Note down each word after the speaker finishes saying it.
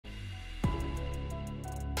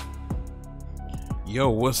Yo,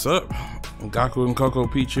 what's up? Gaku and Koko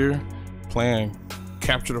Peach here, playing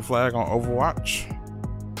Capture the Flag on Overwatch.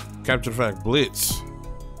 Capture the Flag Blitz.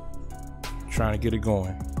 Trying to get it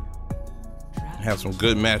going. Have some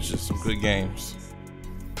good matches, some good games.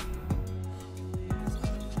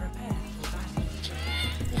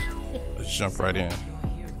 Let's jump right in.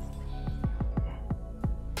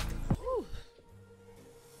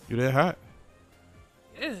 You that hot?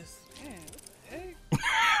 Yes. Man, what the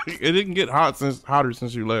heck? It didn't get hotter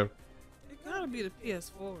since you left. It gotta be the PS4.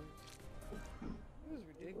 It was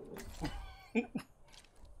ridiculous.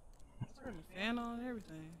 Turn the fan on and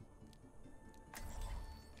everything.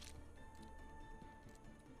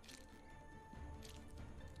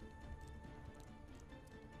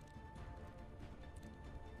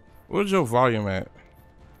 What's your volume at?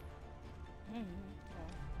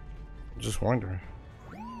 Just wondering.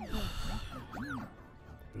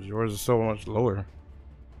 Cause yours is so much lower.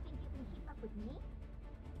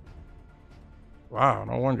 Wow,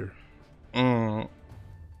 no wonder. I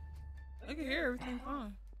can hear everything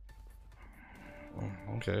fine.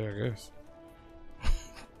 Okay, I guess.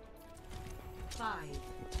 5,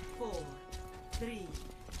 4, 3,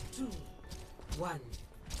 2, 1.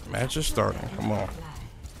 Match is starting. Come on.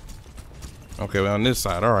 Okay, well on this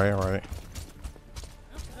side. All right, all right.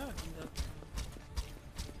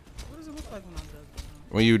 What does it look like when I duck down?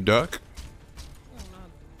 When you duck. Oh, no,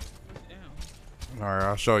 it's down. All right,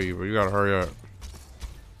 I'll show you, but you gotta hurry up.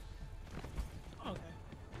 Okay.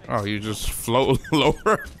 Oh, you just float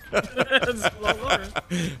lower. Just float lower.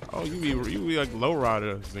 Oh, you be like low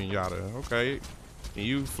rider Zenyatta. Okay, can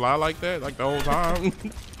you fly like that like the whole time?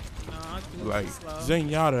 No, I can Like slow.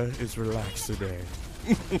 Zenyatta is relaxed today.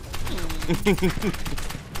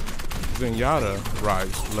 Zenyatta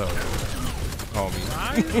rides slow, homie.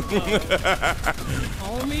 Right?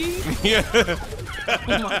 Homie? Yeah.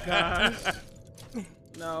 Oh my gosh.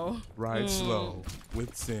 No. Ride slow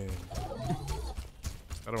with Zen.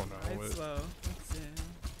 I don't know. Right slow. That's it.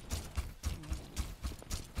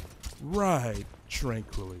 Ride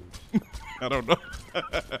tranquilly. I don't know.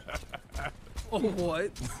 Oh,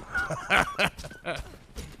 what?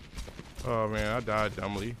 Oh man, I died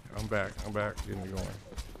dumbly. I'm back. Getting it going.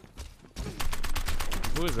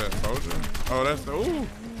 Who is that, soldier? Oh, that's the. Ooh.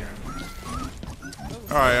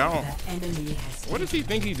 All right, I don't. What does he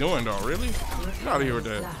think he's doing though? Really? Get out of here with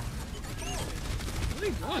that. What are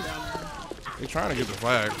you doing down there? They're trying to get the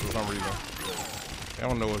flag for some reason. They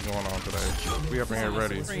don't know what's going on today. We up in here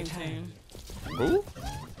ready. Supreme team. Who?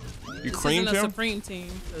 You creamed This isn't a him? Supreme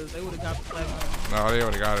team because they would have got the flag. No, they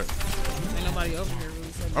already got it. Ain't nobody over here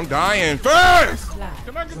really said I'm dying. First! Can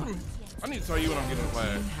I get them? I need to tell you when I'm getting the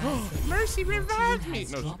flag. Mercy revived me.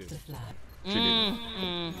 No, she didn't. She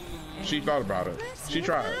didn't. She thought about it. She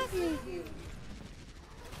tried. Oh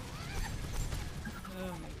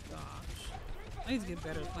my gosh. I need to get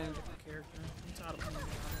better at playing a different character. I'm tired of playing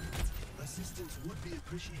Assistance would be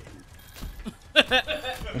appreciated.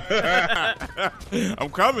 I'm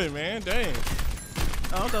coming, man. Dang.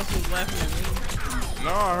 Oh, I thought she was laughing at me.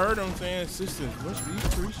 No, I heard him saying assistance must be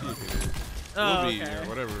appreciated. Oh, Will be, okay. or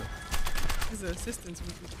whatever. His assistance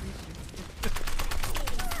would be appreciated.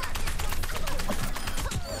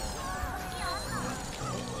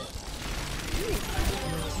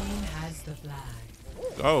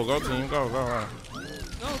 Go team, go. Go,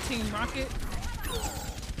 Team Rocket.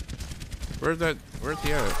 Where's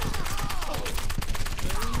he at?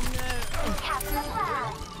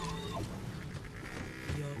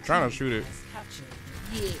 I'm trying to shoot it.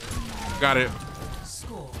 Got it.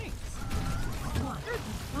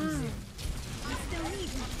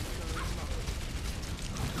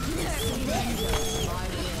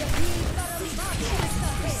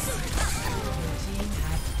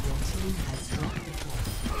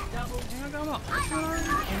 I got my ult.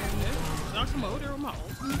 Should I come over there with my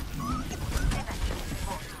ult?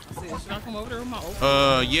 I said, should I come over there with my ult?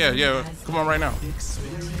 Yeah. Come on right now.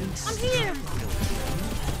 I'm here.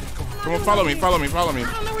 Come on, follow me. I don't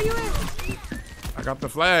know where you at. I got the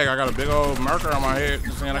flag. I got a big old marker on my head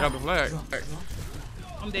just saying I got the flag.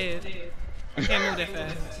 I'm dead. I can't move that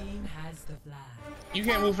fast. You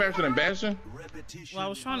can't move faster than Bastion? Well, I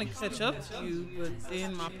was trying to catch up to you, but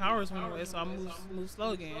then my powers went away, so I moved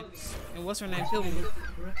slow again. And what's her name killed me?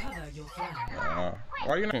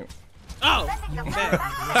 Why you not? Oh, I'm back.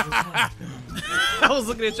 I was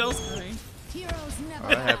looking at your screen.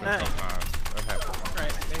 That happens sometimes. That happens.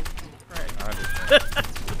 Crack, baby. Crack. I understand.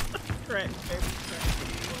 Crack,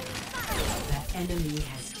 baby.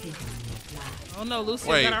 Crack. Oh no, Lucy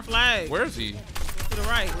got our flag. Where is he? To the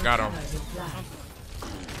right. Got him.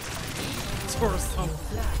 Or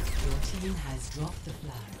something. Your team has dropped the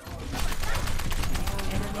flag.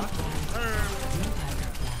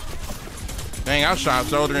 Dang, I shot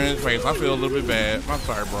shoulder in his face. I feel a little bit bad. I'm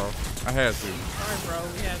sorry, bro. I had to. Sorry, bro.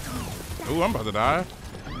 We had to. Ooh, I'm about to die.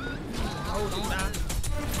 Oh, don't die.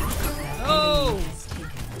 Oh!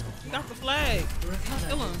 You got the flag.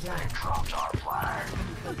 Kill him.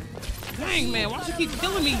 Dang, man. Why you keep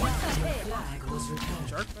killing me?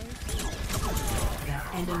 Jerk face.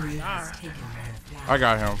 I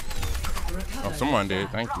got him. Oh, someone did.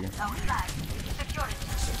 Thank you.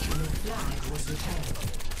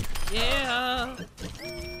 Yeah.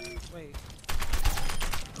 Wait.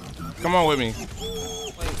 Come on with me.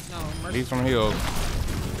 Wait, no. Mercy. He's from Hills.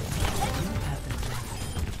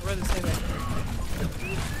 I'd rather say that.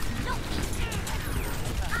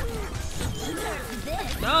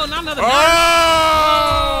 No, not another.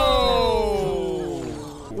 Oh!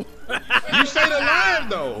 You stayed alive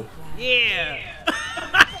though. Yeah.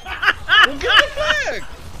 Well, get the flag.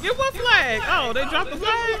 Get what flag? Oh, they dropped the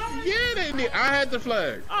flag? Yeah, they did. I had the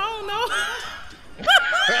flag. Oh, no.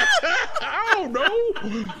 I don't know.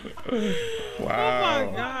 Wow. Oh,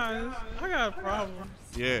 my gosh. I got a problem.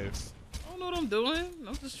 Yes. I don't know what I'm doing.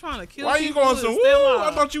 I'm just trying to kill Why you people going and so? stay Woo!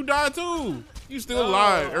 alive. I thought you died too. You still No,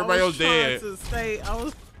 alive. Everybody I else was trying dead. to stay. I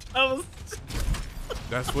was.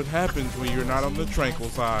 That's what happens when you're not on the tranquil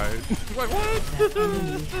side. Like what?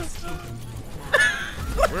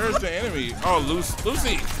 Where's the enemy? Oh,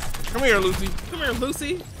 Lucy. Come here, Lucy. Come here,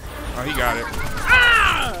 Lucy. Oh, he got it.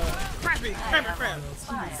 Ah! Crap.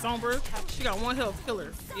 Songbird. She got 1 health. Kill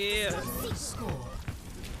her. Yeah.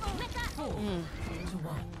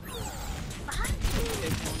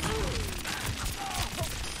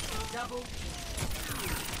 Double.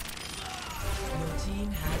 Your team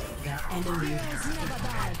has the enemy.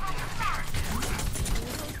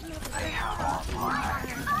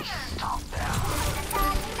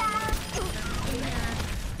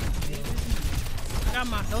 I got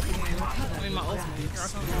my health again. I mean, my ultimate. Here I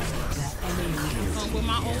come with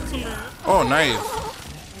my ultimate. Oh, nice.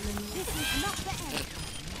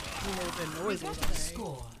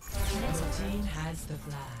 Score. Your team has the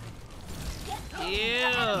flag.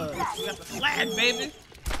 Yeah. We got the flag, baby.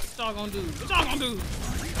 What y'all gonna do? What y'all gonna do?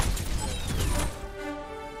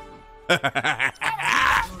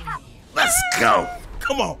 Let's go.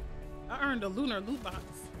 Come on. I earned a lunar loot box.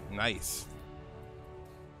 Nice.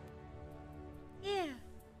 Yeah.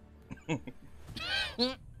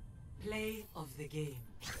 Play of the game.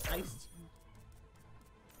 Nice.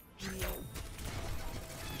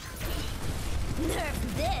 Nerf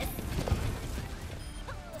this.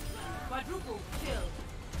 Quadruple kill.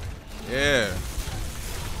 Yeah.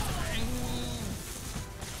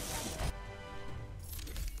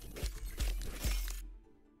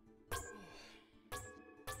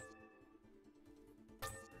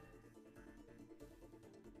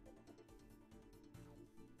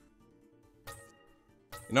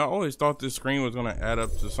 You know, I always thought this screen was gonna add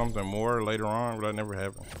up to something more later on, but that never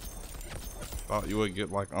happened. Thought you would get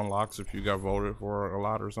like unlocks if you got voted for a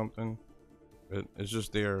lot or something. But it's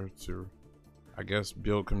just there to, I guess,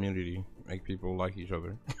 build community, make people like each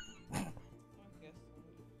other.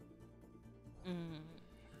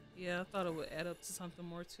 Yeah, I thought it would add up to something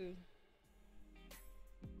more too.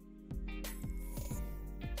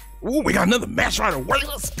 Ooh, we got another match right away.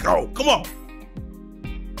 Let's go. Come on.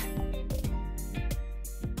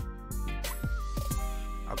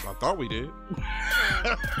 I thought we did.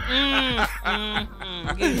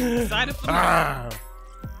 Getting excited for Now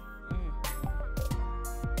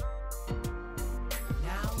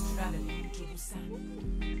traveling to Busan.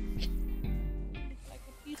 like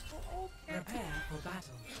a peaceful old cat. Prepare for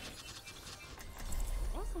battle.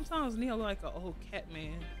 Why sometimes Neo look like an old cat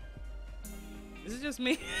man? Is it just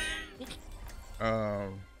me?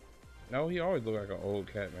 No, he always looked like an old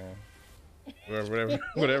cat man.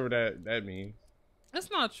 Whatever that means. That's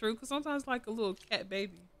not true, because sometimes like a little cat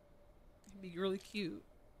baby can be really cute.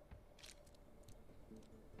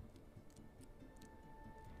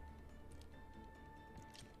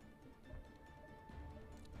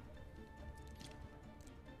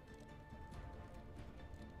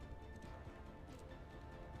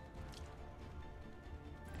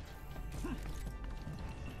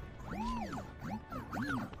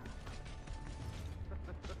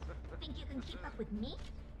 Think you can keep up with me?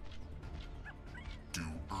 Too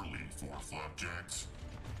early for flapjacks.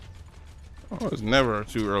 Oh, it's never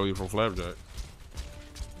too early for flapjack.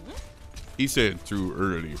 He said too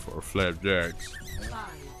early for flapjacks. 5,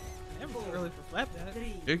 Never too early for flapjack.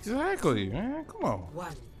 3, Exactly, man. Come on.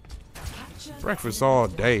 1. Capture Breakfast all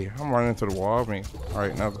day. I'm running to the wall. I mean, all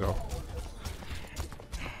right, now let's go.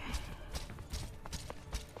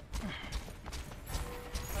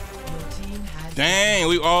 your team has Dang,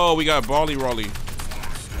 we got Bally Rolly.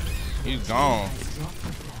 He's gone.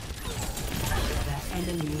 The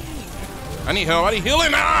enemy has I need help. I need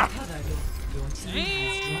healing. Ah! covered your team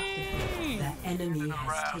has dropped the flag. The enemy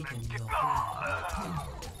has taken your flag.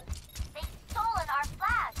 They've stolen our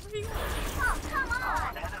flag. Oh, come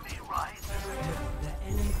on. The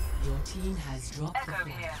enemy, your team has dropped the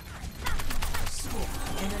flag. Score.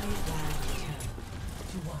 Enemy flag returned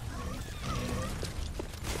to 1.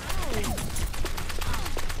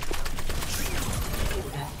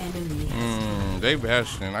 The enemy has They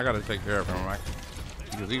Bastion. I gotta take care of him,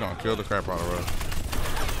 because he gonna kill the crap out of us.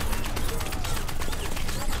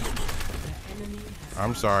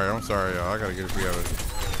 I'm sorry, y'all. I gotta get it together.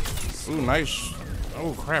 Ooh, nice.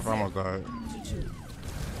 Oh crap! I almost died.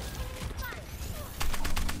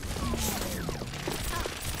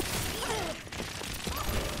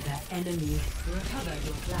 the enemy recover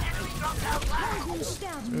your flag.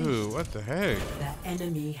 Ooh, what the heck? The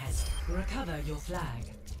enemy has recover your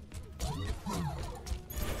flag. The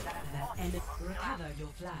enemy recover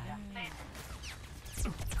your flag.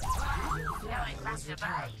 Your flag was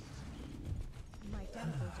returned.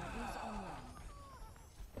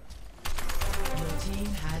 Your team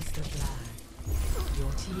has the flag.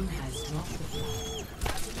 Your team has dropped the flag.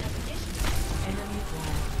 Enemy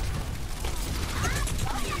flag.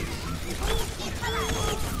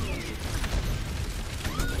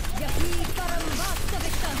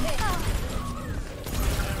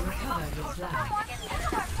 Recover your flag.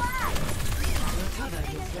 Recover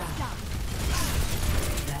your flag.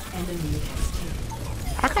 The enemy has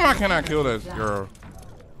taken. How come I cannot kill that girl?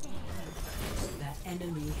 The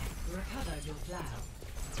enemy recover your flag.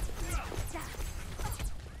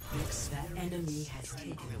 The enemy has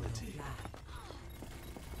taken your flag.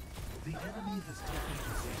 The enemy has taken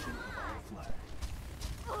possession of our flag.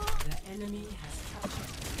 The enemy has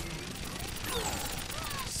captured.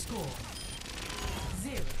 Score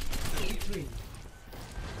 0-3.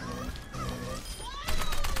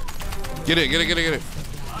 Get it, get it, get it, get it.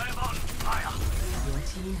 Your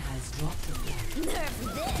team has dropped the flag. Nerf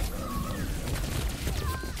this.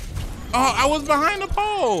 Oh, I was behind the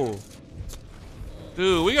pole.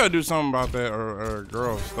 Dude, we gotta do something about that or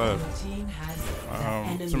girl stuff. Your team has the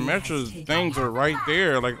enemy Symmetra's has taken. things are right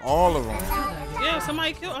there, like all of them. Yeah,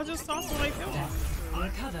 somebody killed. I just saw somebody kill him.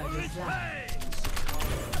 Recover your flag.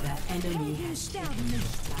 The enemy has taken your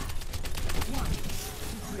flag.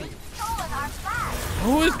 Stolen our flag.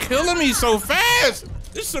 Who is killing me so fast?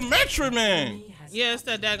 It's Symmetra, man. Yeah, it's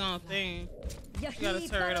that daggone thing. You got a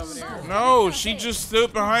turret over there. No, she just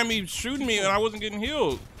stood behind me shooting me and I wasn't getting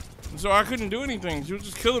healed. So I couldn't do anything. She was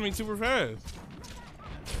just killing me super fast.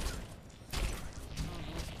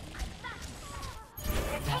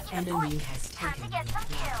 The enemy has taken your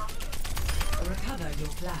flag. Recover your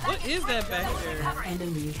flag. What is that back there? The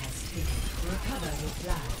enemy has taken. Recover your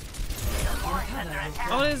flag. Recover your flag.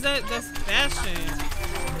 Oh, is that? That's Bastion. Your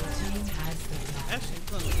team has the flag. Bastion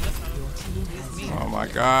killing me. That's how Your team has the Oh my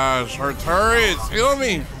gosh, her turrets, heal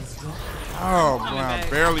me. has dropped. Oh man, I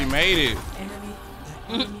barely made it.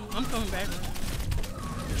 Enemy. I'm coming back.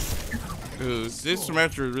 Dude, this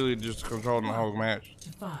Symmetra is really just controlling the whole match.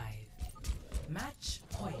 To 5. Match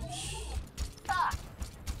point.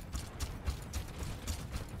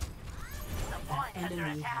 The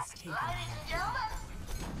enemy has taken.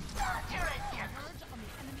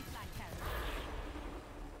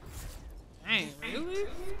 Dang, really?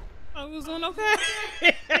 I was doing okay.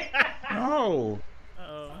 No.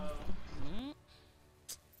 Oh.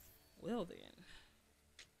 Well then.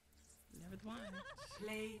 Never mind.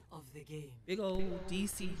 Play of the game. Big old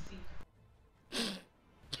DC.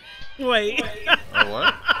 Wait. Oh,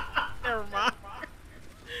 what? Never mind.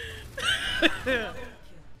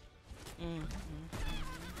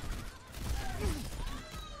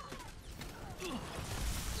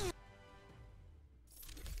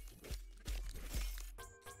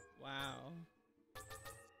 Wow.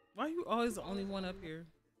 Why are you always the only one up here?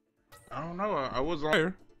 I don't know. I was on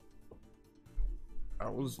there. I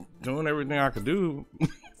was doing everything I could do.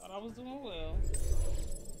 Thought I was doing well.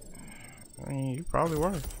 I mean, you probably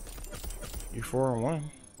were. You 4-1.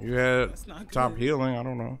 You had That's not top good. healing. I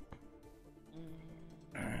don't know.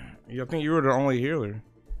 I think you were the only healer.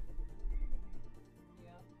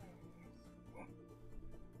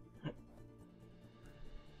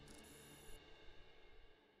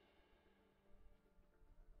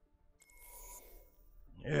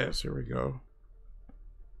 Yes, here we go.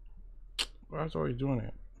 Why is always doing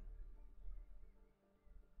it?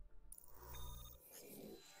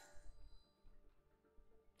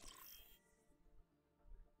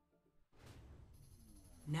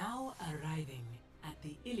 Now arriving at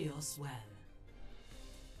the Ilios well.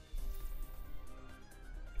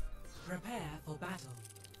 Prepare for battle.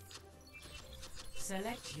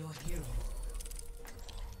 Select your hero.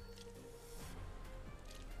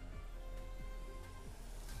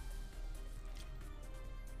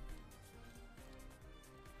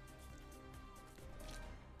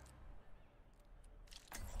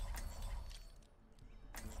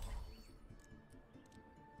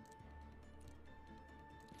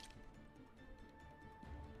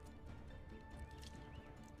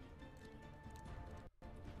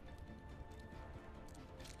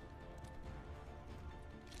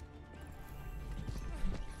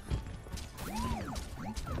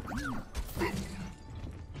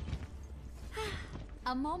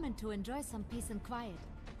 A moment to enjoy some peace and quiet.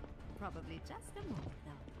 Probably just a moment,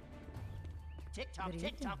 though. Tick tock,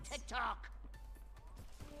 tick tock, tick tock.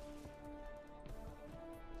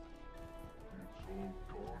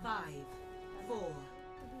 Five, 4,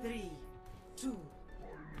 3, 2,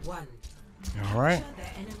 1. All right.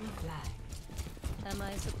 The enemy flag. Am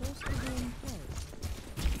I supposed to be in place?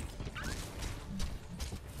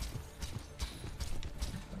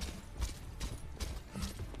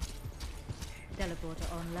 Teleporter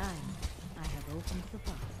online. I have opened the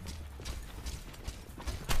box.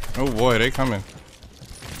 Oh boy, they coming.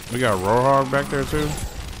 We got WOAHH back there too.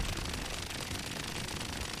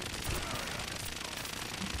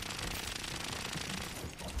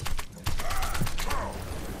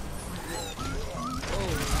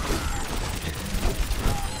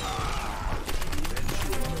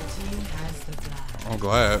 I'm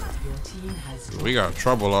glad. We got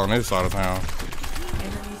trouble on this side of town.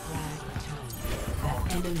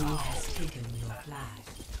 Enemy has taken your flag.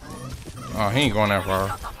 Oh, he ain't going that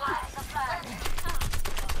far.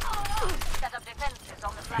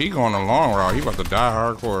 He going a long route. He about to die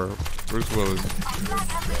hardcore. Bruce Willis.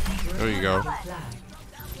 There you go. Your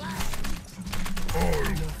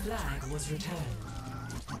flag was returned.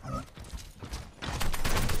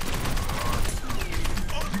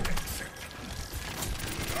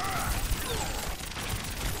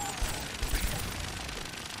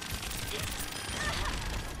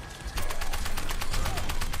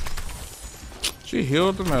 She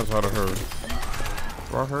healed the mess out of her.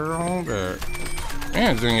 Brought her on back.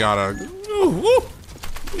 Man, Zenyatta.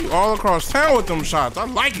 You all across town with them shots. I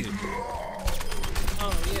like it.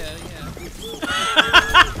 Oh, yeah.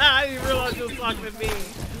 I didn't realize you was talking to me.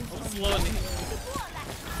 I'm slowing it.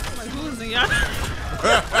 I'm like, who is Zenyatta?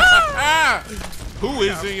 Who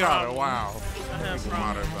is Zenyatta? Wow. I have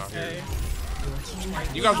problems. Okay.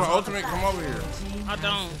 You got your ultimate? Come over here. I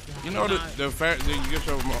don't. You know the fact that you get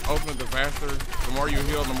your ultimate the faster, the more you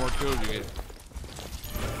heal, the more kills you get.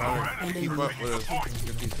 Keep up with us.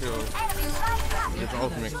 Get these kills. Get your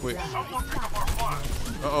ultimate quick.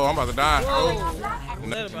 Uh-oh, I'm about to die. Oh.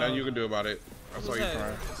 Nothing you can do about it. I saw you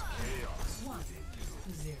crying.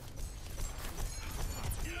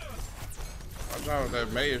 Watch out,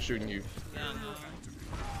 that May is shooting you.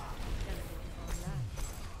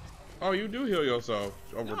 Oh, you do heal yourself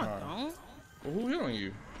over time. I don't. Well, who healing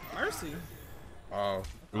you? Mercy. Oh.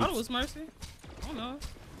 I thought it was Mercy. I don't know.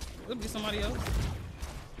 It could be somebody else.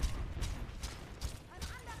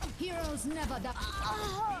 Heroes never die.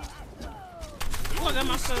 Oh, I got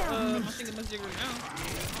my stuff, my finger must jigger now.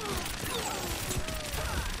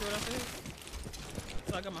 See what I said?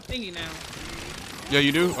 So I got my thingy now. Yeah,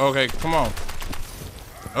 you do? Okay, come on.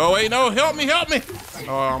 Oh, wait, no, help me, help me.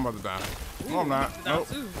 Oh, I'm about to die. No, I'm not. Nope.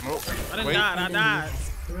 Nope. I didn't die, I died.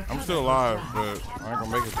 I'm still alive, but I ain't gonna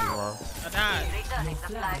make it too far. I died.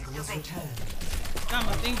 Got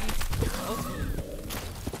my thingy. Oh.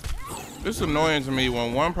 This is annoying to me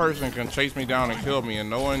when one person can chase me down and kill me and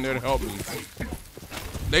no one there to help me.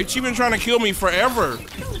 She been trying to kill me forever.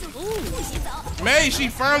 Ooh. May,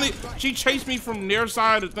 she chased me from their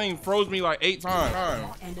side of the thing, froze me like 8 times.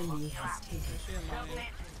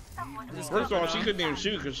 First of all, she couldn't even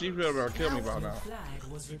shoot because she was about to kill me by now.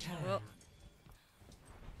 Well.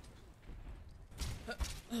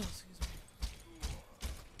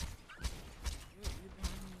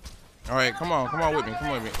 All right, come on with me,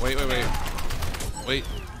 Wait,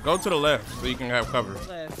 go to the left so you can have cover.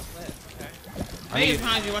 Left, okay.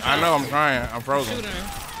 I know, I'm trying, I'm frozen. Shooting her.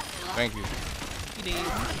 Thank you. He did.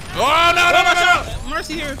 Oh, no.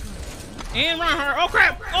 Mercy here. And run her. Oh,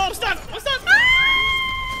 crap. Oh, I'm stuck.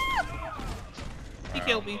 Ah! He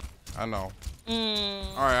killed me. I know.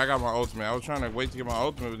 All right, I got my ultimate. I was trying to wait to get my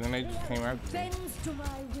ultimate, but then they just came after me. I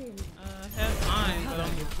have mine, but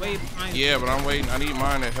I'm way behind. Yeah, but I'm waiting. I need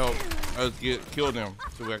mine to help us kill them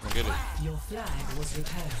so I can get it. Your flag was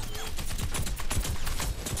returned.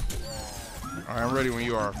 All right, I'm ready when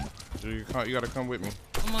you are. So you gotta come with me.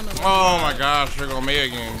 I'm on the Oh my gosh, you're gonna May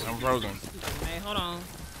again. I'm frozen. Hey, hold on.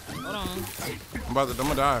 Hold on. I'm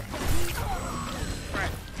gonna die. Right.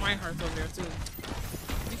 Reinhardt's over there too.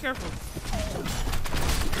 Be careful.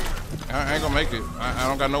 I ain't gonna make it. I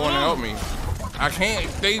don't got no one to help me. I can't.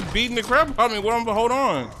 They beating the crap out of me. What I'm gonna hold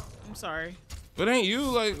on? I'm sorry. But ain't you?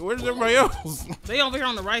 Like, where's everybody else? They over here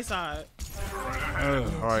on the right side. All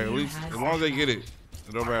right, at least as long as they get it,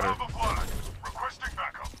 it don't matter. Requesting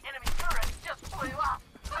backup. Enemy turret just blew up.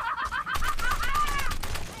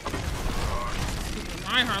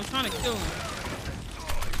 Reinhardt, I'm trying to kill him.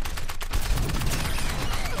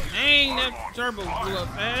 Dang, that turbo blew up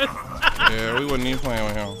fast. Yeah, we wasn't even playing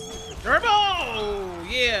with him. Turbo!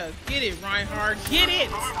 Yeah, get it, Reinhardt. Get it!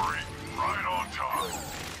 Delivery right on time.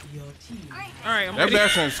 Your team. All right, I'm That ready.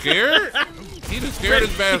 Bastion's scared? He just scared as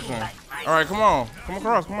Bastion. All right, come on. Come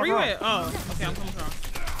across. Come Where you across. at? Oh, okay, I'm coming across.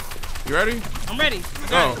 You ready? I'm ready.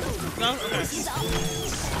 Go. Go? Okay.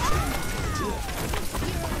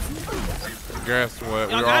 Guess what?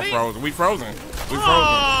 Y'all We're got all it? frozen. We frozen. We frozen.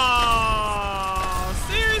 Oh,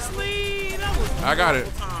 seriously? That was I got it.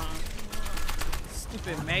 time.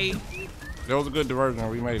 Stupid May. That was a good diversion.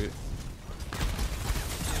 We made it.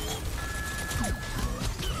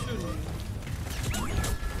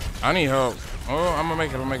 I need help. Oh, I'm gonna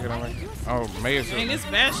make it. I'm gonna make it. Oh, May is Dang, this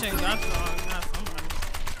Bastion got y'all. Got somebody.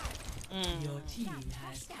 Your team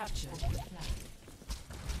has captured the flag.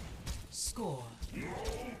 Score.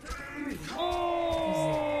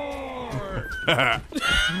 crap.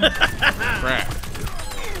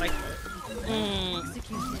 Like,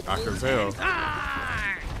 I can tell.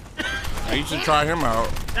 die! Now you should try him out.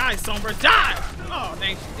 Die, Sombra, die! Oh,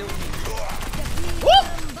 dang, she killed me. Woo!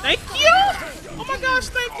 Thank you! Oh my gosh,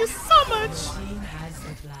 thank you so much! Team has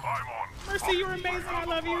the flag. I'm on. Mercy, you're amazing. I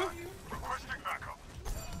love you. Requesting backup.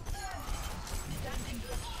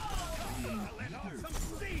 He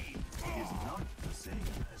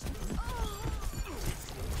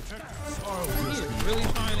is really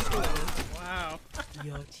trying to kill us. Wow.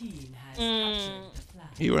 Your team has captured the flag.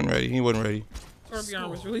 He wasn't ready. He wasn't ready. Torbjorn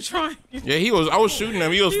was really trying. Yeah, he was. I was shooting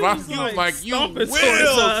him. He was. He fine. was He was like like, "You stomping towards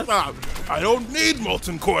will us." stop. I don't need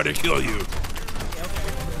molten core to kill you."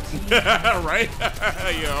 Right?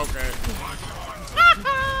 Yeah. Okay.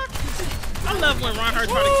 I love when Reinhardt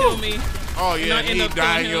tried to kill me. Oh And yeah, I and end he up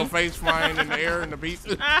died. killing Your him. face flying in the air in the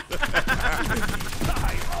pieces. You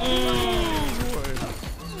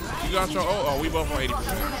got your. Oh, we both on 80%.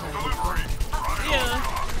 Yeah.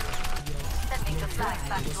 Sending the flag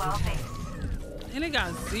back to our base. And it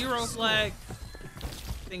got 0 flag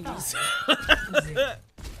thingies.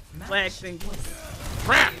 Flag thingies.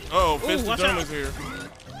 Crap! Oh, Fist watch of Doom out. is here.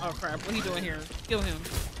 Oh crap, what he doing here? Kill him.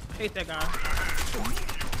 Hate that guy.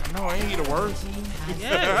 No, ain't he the worst?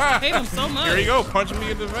 Yeah, I hate him so much. Here you go, punching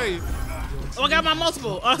me in the face. Oh, I got my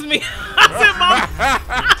multiple. Oh, it's me. I said my.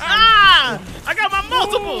 I got my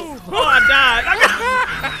multiple. Oh, I died.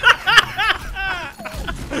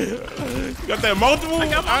 You got that multiple? I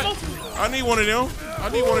got my multiple. I need one of them. I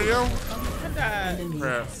need one of them. I died.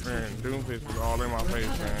 Crap, man. Doom Fist is all in my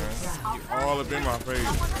face, man. All up in my face.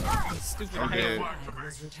 Stupid. I'm I hate dead. him.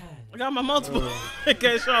 Was returned. I got my multiple. In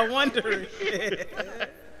case y'all wondering.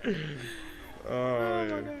 Oh,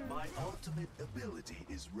 yeah. My ultimate ability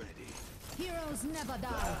is ready. Heroes never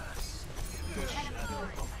die.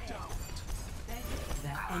 The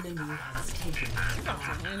enemy has taken the I'm about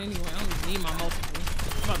to win anyway. I don't even need my multiple.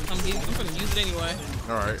 I'm about to come get it. I'm gonna use it anyway.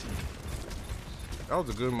 All right. That was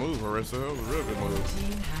a good move, Marissa. That was a real good move.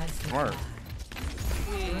 team has the Smart. flag.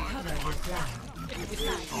 Recover your flag.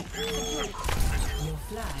 Your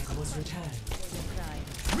flag was returned.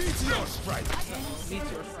 Meteor strike.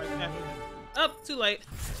 Meteor strike happened. Up, too late.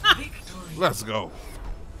 Let's go.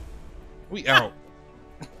 We out.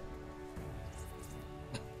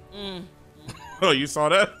 Oh, you saw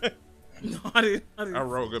that? No, I didn't. I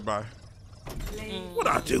wrote goodbye.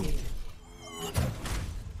 What'd I do?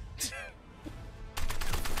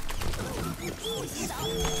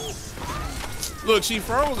 Look, she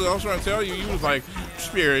froze it. I was trying to tell you. You was like,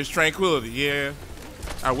 spirits, tranquility. Yeah.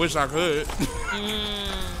 I wish I could.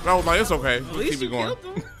 But I was like, it's okay. At We'll least keep it you going.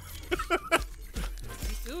 killed them.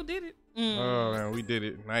 You still did it. Oh, man, we did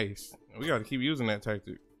it. Nice. We got to keep using that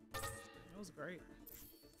tactic. That was great.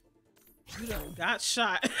 You done got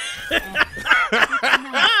shot.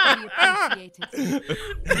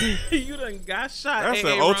 You done got shot. That's AA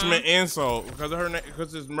the Ron. ultimate insult because of her name,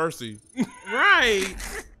 because it's Mercy. Right.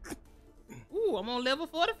 Ooh, I'm on level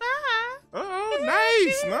 45. Oh,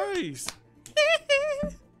 nice.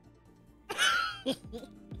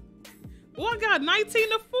 Oh, I got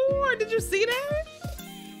 19-4. Did you see that?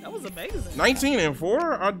 That was amazing.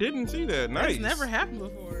 19-4? I didn't see that. Nice. That's never happened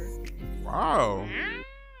before. Wow.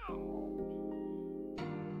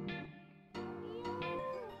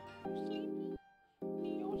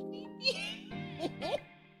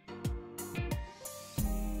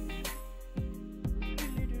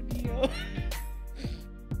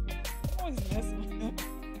 always messing with him.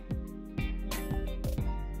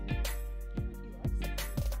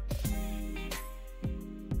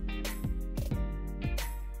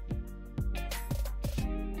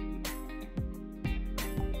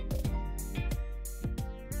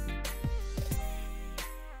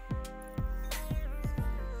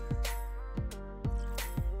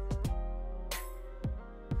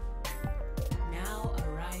 Now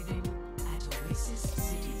arriving at Oasis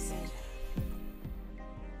City Center.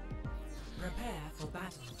 Prepare for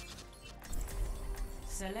battle.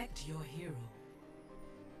 Select your hero.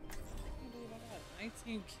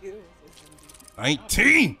 19 kills.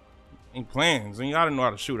 19. Ain't plans. And you gotta know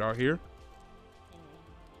how to shoot out here.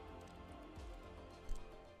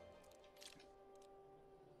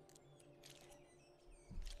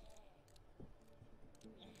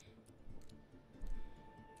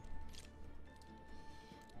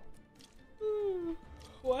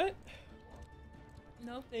 What?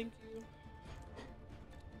 No, thank you.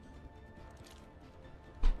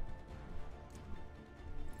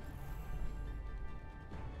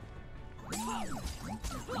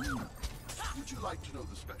 Would you like to know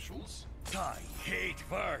the specials? I hate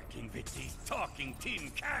working with these talking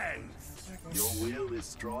tin cans. Your will is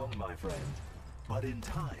strong, my friend. But in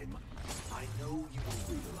time, I know you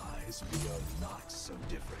will realize we are not so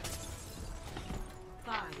different.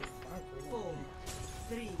 5, 4,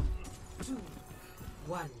 3, 2,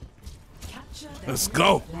 1. Capture the Let's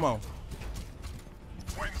go. Come on.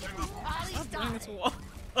 Bring it to wall.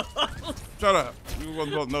 Shut up. You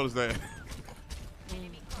wasn't supposed to notice that.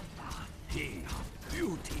 Hey,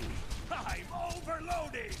 beauty. I'm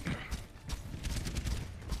overloading.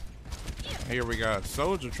 Here we got a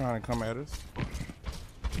soldier trying to come at us.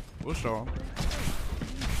 We'll show him.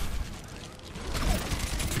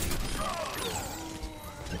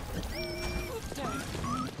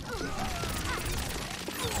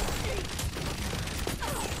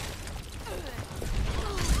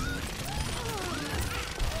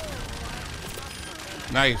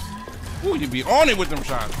 Nice. Ooh, you be on it with them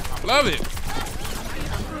shots. Love it.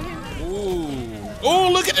 Ooh. Ooh,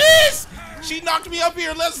 look at this. She knocked me up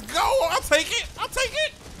here. Let's go. I'll take it. I'll take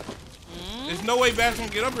it. There's no way Bastion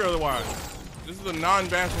can get up here otherwise. This is a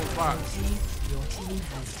non-Bastion spot. Your team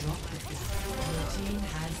has dropped the flag. Your team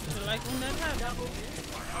has the Like when that happened.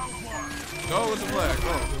 Go with the flag.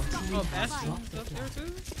 Go. Oh, Bastion's up there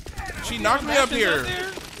too? She knocked me up here.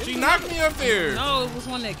 She knocked me up there. No, it was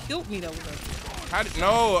one that killed me that was up there.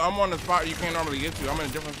 No, I'm on the spot you can't normally get to. I'm in a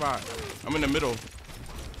different spot. I'm in the middle.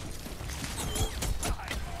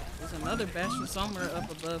 There's another Bastion somewhere up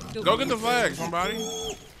above. Go get the flag, somebody.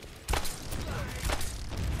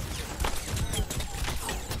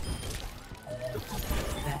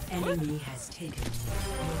 The enemy has taken you.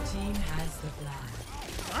 Your team has the flag.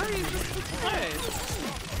 Sorry, just put the flag.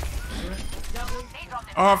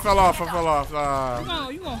 Oh, I fell off. I fell off.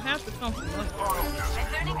 You gonna have to come from left.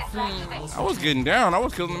 I was getting down. I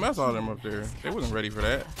was killing the mess out of them up there. They wasn't ready for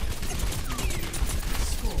that.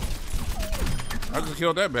 I just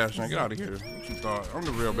killed that Bastion. Get out of here. What you thought? I'm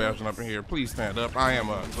the real Bastion up in here. Please stand up. I am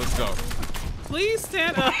up. Let's go. Please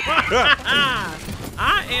stand up.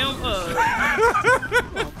 I am up.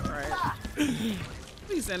 Oh, crap.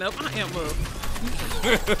 Please stand up. I am up.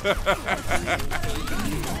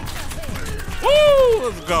 Woo!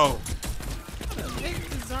 Let's go.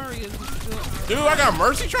 Dude, I got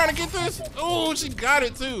Mercy trying to get this. Oh, she got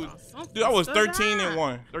it too. Dude, I was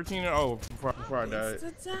 13-1. 13-0 before I died.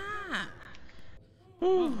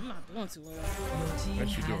 I'm not doing too well.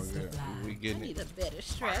 Yes, you doing good. We getting it. A better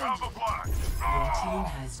strategy. Your team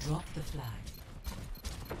has dropped the flag.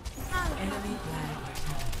 Enemy flag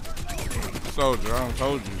returned. Soldier, I done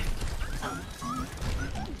told you.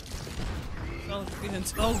 Soldier being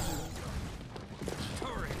told you.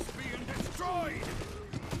 Turrets being destroyed.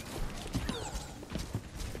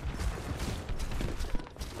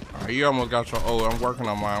 Alright, you almost got your I'm working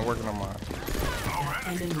on mine. The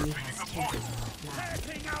enemy has taken your flag.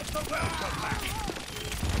 Taking out the welcome mat.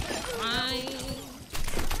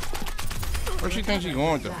 Where she think she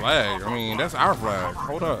going with the flag? I mean, that's our flag.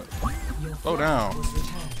 Hold up. Slow down. Was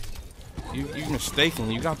returned. You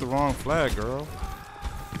mistaken. You got the wrong flag, girl.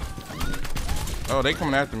 Oh, they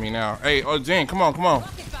coming after me now. Hey, oh, Jen, come on, come on.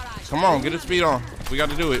 Come on, get the speed on. We got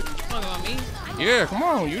to do it. Talking about me? Yeah, come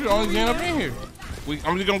on. You the only Jen up in here.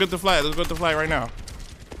 I'm just going to get the flag. Let's go get the flag right now.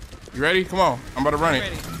 You ready? Come on. I'm about to run it.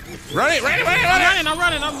 Ready. Run it, run it, run it,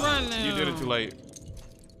 run it. I'm running. You did it too late.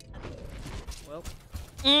 Well,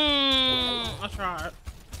 I tried.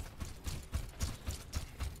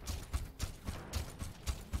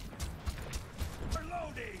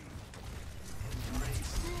 Reloading.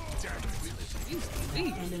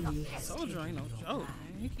 feet. Enemy has Soldier ain't no taken your joke, flag.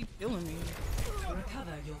 man. He keep killing me.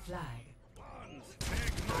 Recover your flag. Your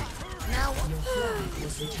flag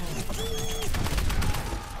was returned.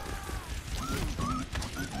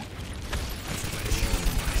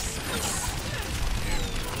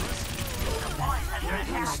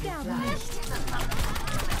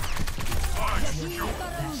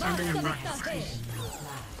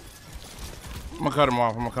 I'm gonna cut him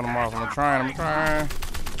off. I'm trying.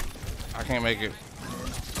 I can't make it.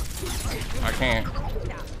 I can't.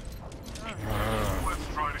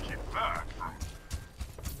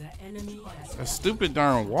 The enemy has That stupid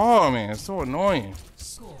darn wall, man. It's so annoying.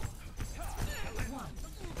 scored. 1-1.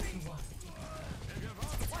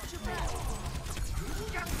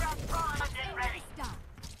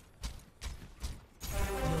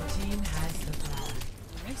 Your team has the flag.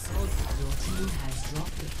 They soldier. Your team has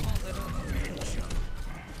dropped the flag.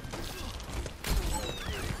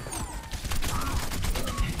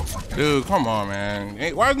 Dude, come on, man.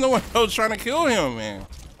 Hey, why is no one else trying to kill him, man?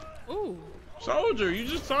 Ooh. Soldier, you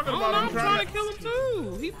just talking Oh, about no, him I'm trying to kill him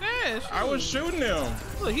too. He fast. I was shooting him.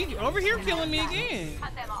 Look, he over here killing me again.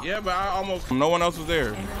 Yeah, but I almost. No one else was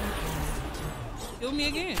there. Kill me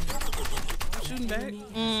again. I'm shooting back.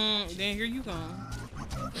 Then here you come.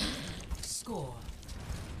 Score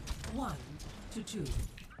 1-2.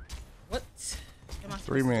 What? Am I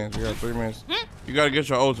 3 minutes. We got 3 minutes. You gotta get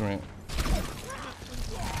your ultimate.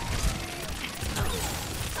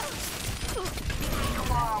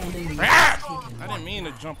 Ah! I didn't mean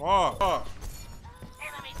to jump off.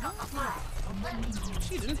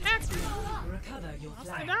 She didn't hack me. Recover your I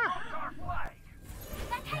flag. died.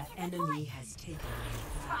 The enemy has taken your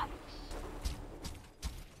flag.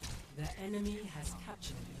 The enemy has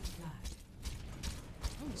captured your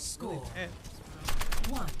flag. Score Eh,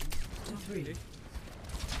 1-3.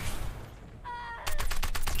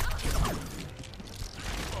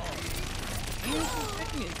 man, she's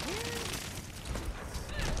hacking me again.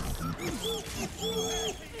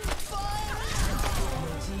 Your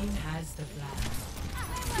team has the flag.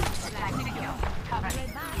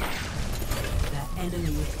 The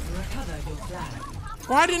enemy recover your flag.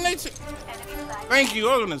 Why didn't they? Thank you.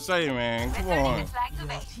 I was gonna say, man. Come on. Your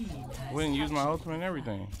team has Wouldn't use my ultimate and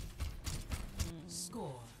everything.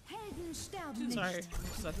 score. Sorry. I'm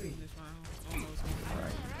sucking this round. I don't know what's going on.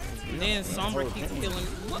 And then Sombra keeps killing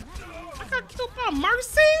me. What? I got killed by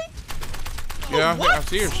Mercy? Yeah, what? I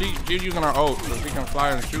see her. She's using her ult, so she can fly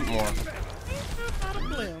and shoot more. Out of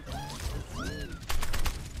blimp.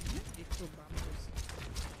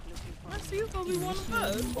 Mercy, you gonna be one of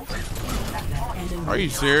us. Are you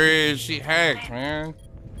serious? She hacked, man.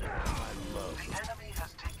 The enemy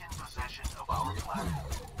has taken possession of our flag.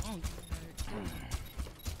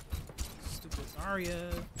 Stupid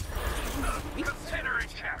Zarya.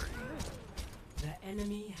 The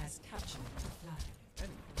enemy has captured the flag.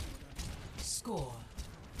 Score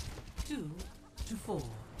 2-4. Your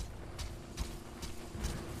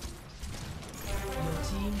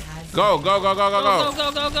team has Go. Go.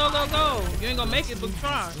 You ain't gonna make it, but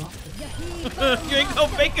try. You ain't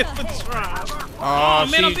gonna make it, but try. Oh,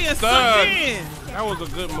 man, I'm she being stuck. sucked in. That was a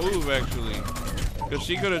good move, actually. Because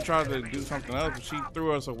she could have tried to do something else, but she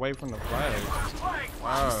threw us away from the flag.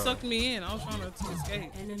 Wow. Sucked me in. I was trying to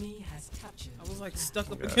escape. enemy has captured. I was like stuck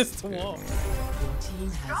up against the wall. Your team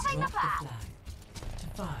has dropped the flag to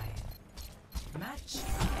 5. Match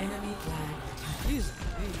enemy flag returned. Jesus,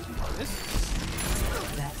 this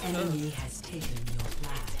The enemy has taken your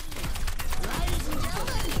flag.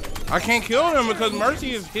 I can't kill them because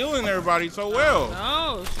Mercy is healing everybody so well.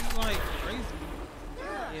 no, she's like crazy.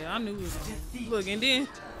 Yeah, I knew it was. Look, and then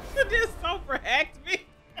Sombra hacked me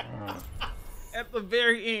at the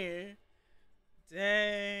very end.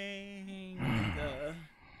 Dang,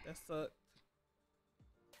 that sucked.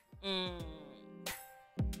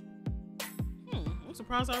 I'm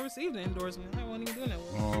surprised I received the endorsement. I wasn't even doing that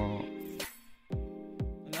well.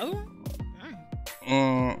 Another one?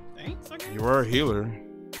 Dang. Thanks, I guess. You were a healer.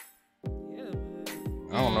 Yeah,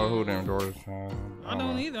 I don't know who to endorse. I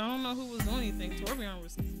don't either. I don't know who was doing anything. Torbjorn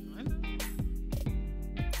was kinda.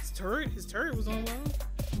 His turret was on well.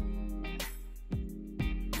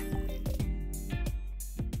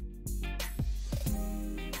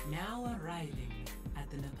 Now arriving at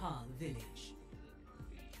the Nepal village.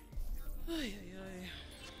 Ay, ay, ay.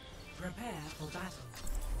 Prepare for battle.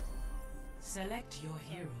 Select your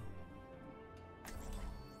hero.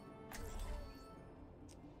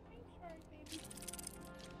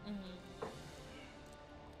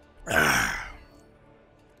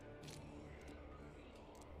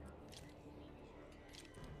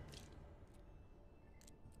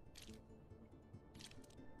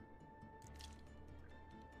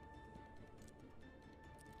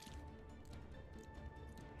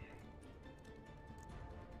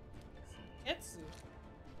 Ketsu.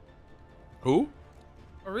 Who?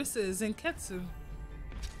 Orisa is in Ketsu.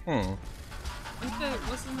 What's his name?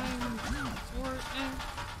 Sword name?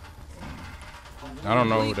 I don't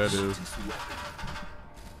know who that is.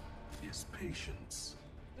 Is patience.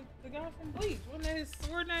 The guy from Bleach. Wasn't that his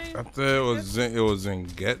sword name? I thought it was in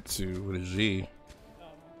Getsu with a G.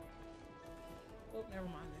 Oh, never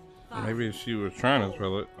mind then. Maybe she was trying to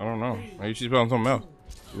spell it. I don't know. Maybe she's spelling something else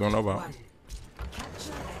you don't know about.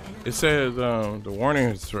 It says the warning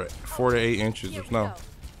is 4 to 8 inches of snow.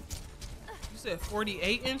 You said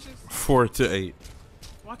 48 inches? 4 to 8.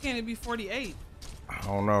 Why can't it be 48? I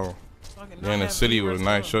don't know. So I can Then not the have city anywhere was to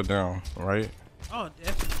nice go. shut down, right? Oh,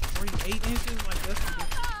 definitely. 48 inches? Like, that's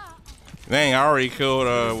ridiculous. Dang, I already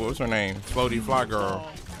killed, what's her name? Floaty Fly Girl.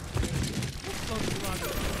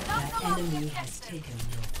 The enemy has taken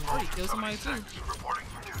your I already killed somebody too.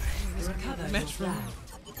 Recover your Metro. flag.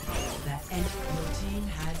 Your team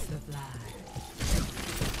has the flag.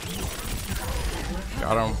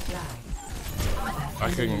 Got him. I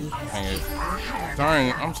couldn't hang it.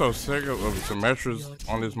 Darn, I'm so sick of Symmetra's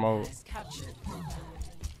on this mode. Captured.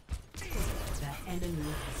 The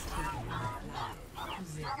enemy has taken your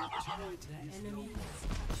flag. The enemy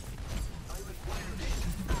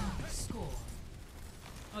has score.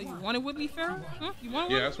 Oh, you wanted with me, Farrah? Huh? You wanted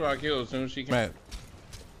Yeah, with that's why I killed as soon as she came. Matt, me?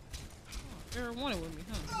 Farrah wanted with me,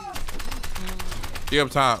 huh? she up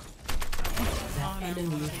top. The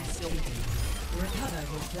enemy has taken. Recover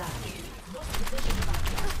your flag.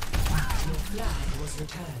 Your flag was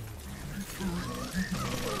returned.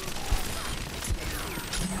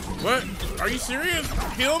 What? Are you serious?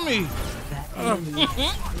 Kill me. The enemy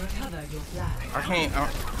recover your flag. I can't.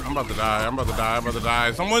 I'm about to die. I'm about to die. I'm about to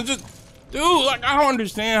die. Someone just. Dude, like, I don't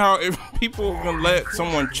understand how if people can let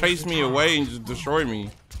someone chase me away and just destroy me.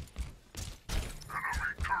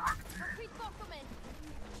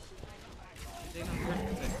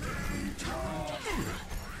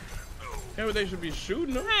 Yeah, but they should be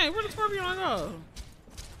shooting them. Hey, where the Torbjorn go?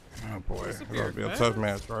 Oh boy, it's gonna be a tough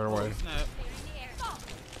match right away. Snap.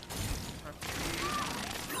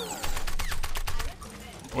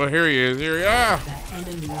 Well, here he is. Here he is. Ah! The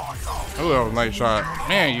enemy has Oh, that was a nice shot.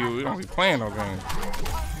 Man, you don't be playing those games.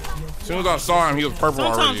 As soon as I saw him, he was purple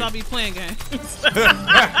Sometimes already. I'll be playing games.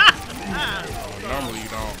 Normally you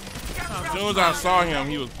don't. As soon as I saw him,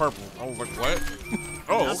 he was purple. I was like, what?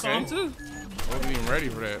 Oh, I saw him okay. too. I wasn't even ready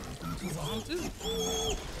for that. I saw him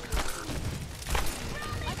too.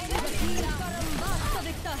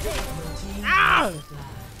 Ah!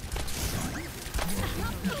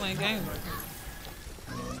 I'm playing games right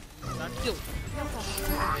now. Got killed.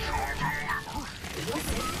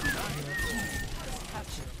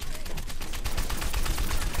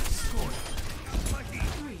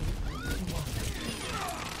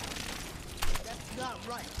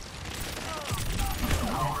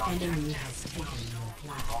 enemy has taken your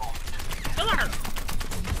flag. Kill her!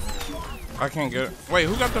 I can't get it. Wait,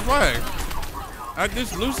 who got the flag?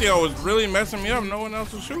 This Lucio was really messing me up. No one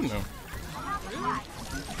else was shooting him.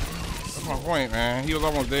 That's my point, man. He was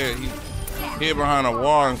almost dead. He hid behind a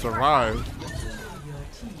wall and survived. Your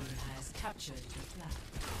team has captured the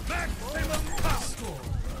flag.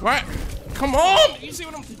 What? Come on! You see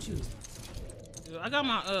what I'm... I got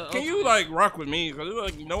my Can you like rock with me? Cause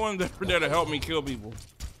like no one's ever there to help me kill people,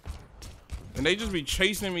 and they just be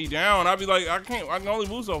chasing me down. I'd be like, I can only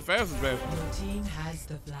move so fast as fast. Your team has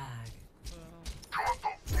the flag.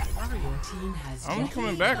 Your team has I'm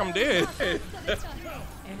coming back. I'm dead. enemy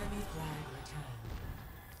flag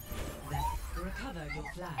returned. Recover your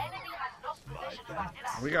flag.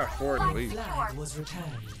 We got 4 at least. Flag was returned.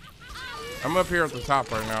 I'm up here at the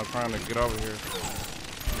top right now, trying to get over here.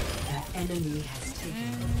 The enemy has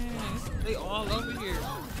taken. They all over here.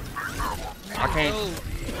 I can't.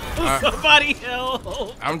 Somebody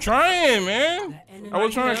help! I'm trying, man. I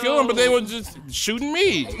was trying to kill them, but they were just shooting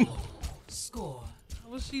me. Score. How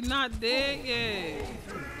was she not dead yet?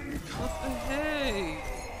 What the heck?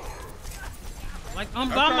 Like, I'm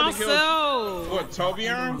by tried to kill- myself. What,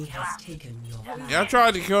 Tobion? Enemy has taken your flag. Yeah, I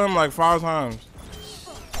tried to kill him like 5 times.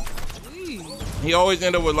 Please. He always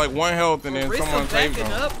ended up with like 1 health, and then Marissa someone saved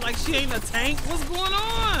backing him. up like she ain't a tank. What's going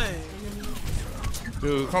on?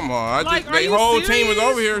 Dude, come on. Like, are the you whole team was serious?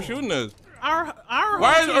 over here shooting us. Our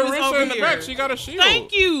Why is whole team Arissa over in the here. back? She got a shield.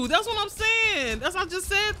 Thank you. That's what I'm saying. That's I just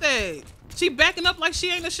said that. She backing up like she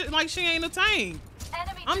ain't a tank.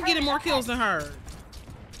 I'm getting more kills than her.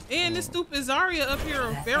 And this stupid Zarya up here,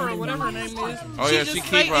 or Farrah, whatever her name is. Oh, yeah, just she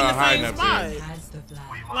stay keep, in the hiding same up there. spot. Has the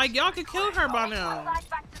flag. Like y'all could kill her by now.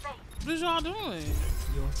 What is y'all doing?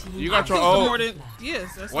 Your team You got your Killed them more ult. than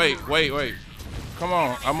yes. That's Wait. Come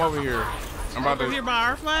on. I'm over here. I'm about over to. here by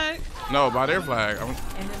our flag. No, by their flag. I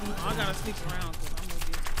gotta sneak around because I'm gonna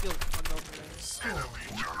get killed if I go for that. I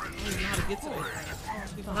don't even know how to get to that.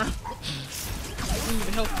 Sneak around. You need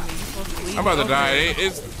to help me. You're supposed to leave. I'm about to die.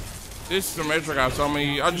 This Symmetra got so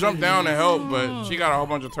many. I jumped down to help, but she got a whole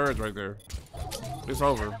bunch of turrets right there. It's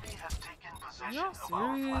over. Y'all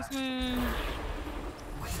serious, man?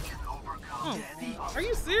 Oh, are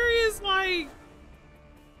you serious? Like, it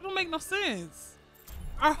don't make no sense.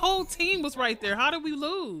 Our whole team was right there. How did we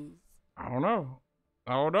lose? I don't know.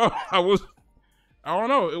 I don't know. I don't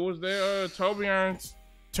know. It was their Torbjorn's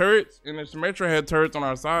turrets, and the Symmetra had turrets on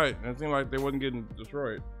our side, and it seemed like they wasn't getting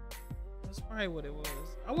destroyed. That's probably what it was.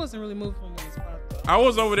 I wasn't really moving from one spot though. I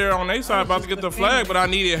was over there on their side about to get the flag, but I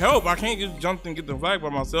needed help. I can't just jump and get the flag by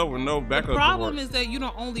myself with no backup. The problem is that you're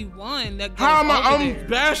the only one that goes How am I? over there. I'm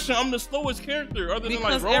Bastion. I'm the slowest character, other than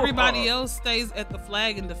like because everybody else stays at the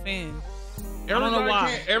flag and defend. I don't know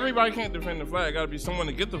why. Everybody can't defend the flag. Got to be someone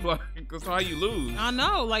to get the flag. That's how you lose. I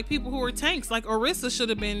know, like people who are tanks, like Orisa should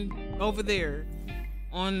have been over there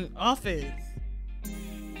on offense.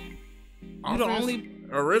 You the only.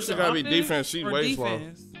 Orisa got to be defense. She's way slow.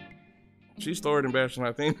 Defense? She's slower than Bastion,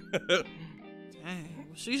 I think. Dang, well,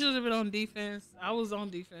 she should have been on defense. I was on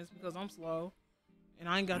defense because I'm slow, and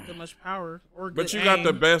I ain't got that much power or good But you aim. got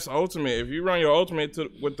the best ultimate. If you run your ultimate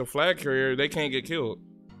with the flag carrier, they can't get killed.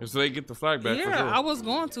 And so they get the flag back. Yeah, for sure. I was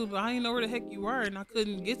going to, but I didn't know where the heck you were, and I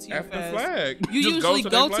couldn't get to you At fast. the flag. You Just usually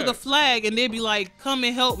go to flag. the flag, and they'd be like, "Come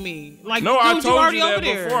and help me." Like, no, I dude, told already you that over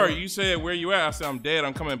there. before. You said, "Where you at?" I said, "I'm dead.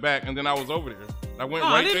 I'm coming back." And then I was over there. I went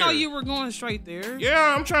right I didn't there. know you were going straight there.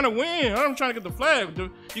 Yeah, I'm trying to win. I'm trying to get the flag.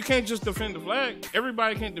 You can't just defend the flag.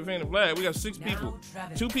 Everybody can't defend the flag. We got 6 people.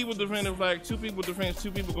 2 people defend the flag. 2 people defend.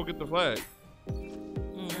 2 people go get the flag. Well,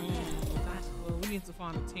 we need to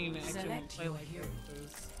find a team that actually won't play like here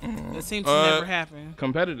because it seems to never happen.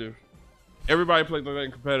 Competitive. Everybody plays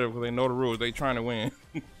like competitive because they know the rules. They trying to win.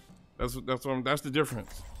 That's the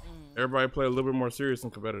difference. Everybody play a little bit more serious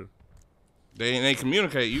and competitive. They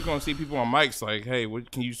communicate. You're gonna see people on mics like, "Hey,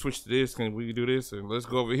 can you switch to this? Can we do this? And let's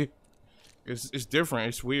go over here." It's different.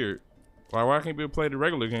 It's weird. Why can't people play the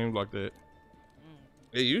regular games like that?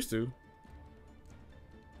 It used to.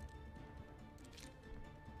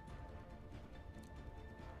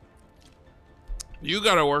 You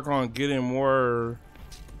gotta work on getting more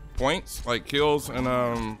points, like kills and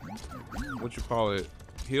what you call it,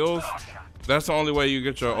 heals. That's the only way you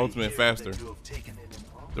get your ultimate faster.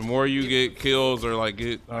 The more you get kills or like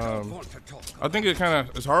get, I think it kind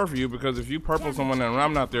of it's hard for you because if you purple someone and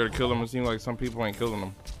I'm not there to kill them, it seems like some people ain't killing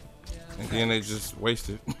them, and then they just waste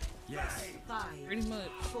it. Pretty much.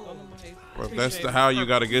 But that's how you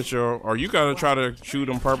gotta get your, or you gotta try to shoot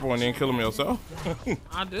them purple and then kill them yourself.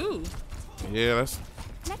 I do. Yeah, that's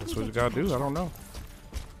what you gotta do. I don't know.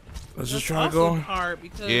 Let's just try to also go. hard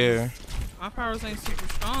because my powers ain't super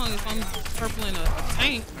strong. If I'm purpling a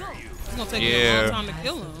tank, it's gonna take me a long time to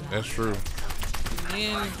kill him. That's true. And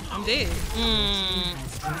then I'm dead.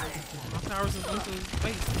 My powers is into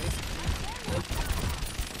space.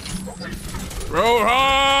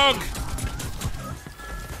 Roadhog!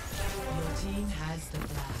 Your team has the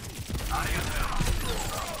flag.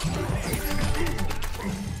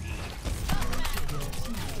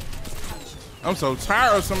 I'm so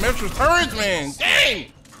tired of some extra turrets, man.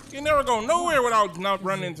 Dang! You never go nowhere without not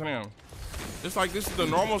running into them. It's like this is the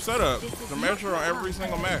normal setup. The measure on every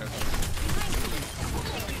single match.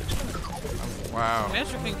 Wow.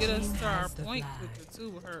 Metro can get us to our point quicker too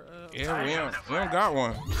with her. Yeah, we don't got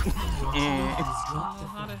one.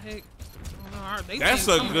 How the heck?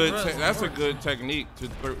 That's a good technique to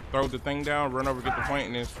throw the thing down, run over, get the point,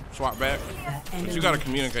 and then swap back. But you gotta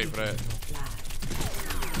communicate for that.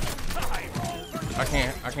 I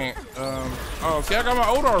can't. Oh, see, I got my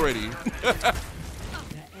ult already.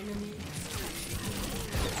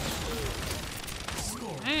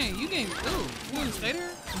 Dang, you getting ooh, you wanna stay there?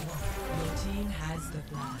 Your team has the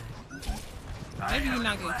flag. Maybe you're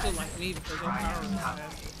not getting killed like me because your power is faster.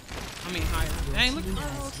 I mean higher. Dang, look at our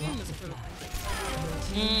whole team is critical. Your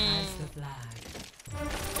team has the flag.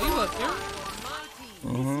 Oh, you up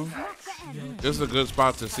here? This is a good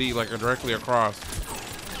spot to see, like, directly across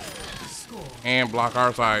and block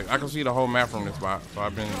our side. I can see the whole map from this spot, so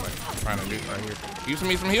I've been like trying to do it right here. Use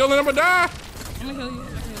me some healing, I'm gonna die. I'm gonna heal you.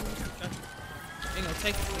 Ain't gonna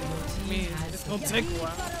take it. Man, it's gonna take a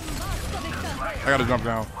while. I gotta jump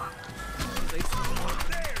down.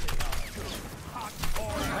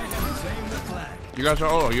 You got your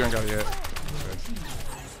ult? Oh, you ain't got it yet.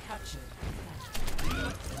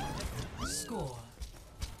 Score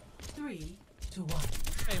 3-1.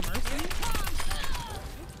 Hey, Mercy.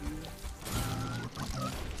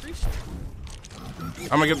 Appreciate it.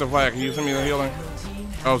 I'm gonna get the flag. Can you send me the healing?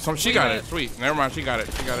 Oh, she got it. Sweet. Never mind. She got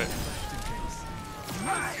it. She got it.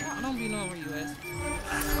 I don't be knowing where you at.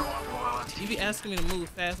 You be asking me to move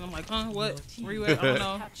fast. And I'm like, huh? What? Where you at? I don't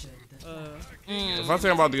know. If I say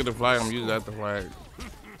I'm about to get the flag, I'm using that the flag.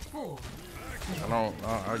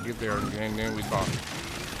 I'll get there and then we talk.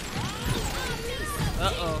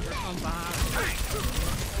 Uh-oh. Here comes behind.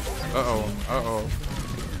 Uh-oh.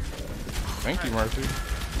 Thank you, Mercy.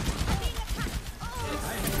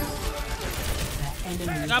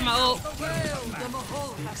 Got my ult.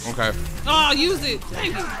 Okay. Oh, use it.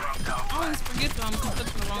 Thank you. I always forget that I'm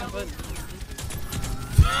touching the wrong button.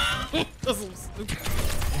 That's so stupid.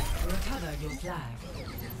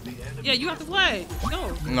 Yeah, you got the flag.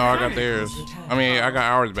 No. No, I got theirs. I mean, I got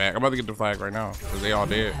ours back. I'm about to get the flag right now because they all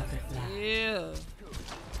dead. Yeah.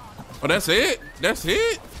 Oh, that's it? That's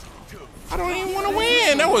it? I don't even want to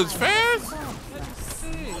win. That was fast.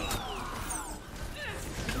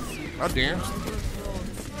 Oh, damn.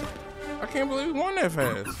 I can't believe we won that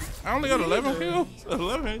fast. I only got 11 kills.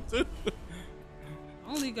 11, too. I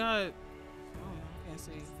only got, I can't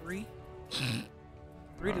say 3.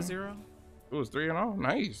 3 to 0. It was 3-0.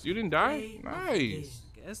 Nice. You didn't die? Nice.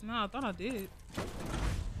 Guess not. I thought I did.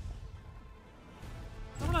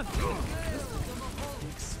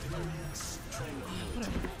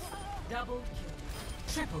 Double kill.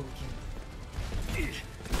 Triple kill.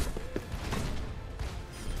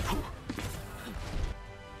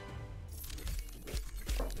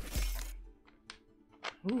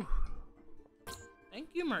 Ooh. Thank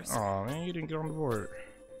you, Mercy. Oh man, you didn't get on the board.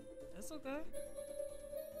 That's okay.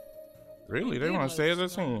 Really? They want to stay as a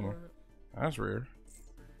team. That's rare.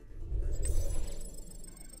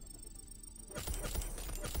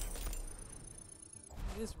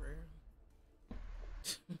 It is rare.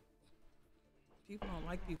 People don't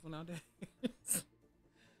like people nowadays. It's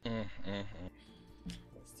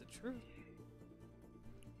the truth.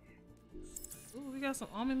 Ooh, we got some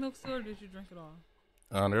almond milk still, or did you drink it all?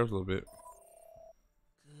 There's a little bit.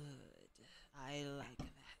 Good. I like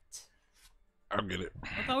that. I'll get it.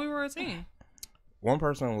 I thought we were a team. One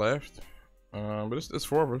person left, but it's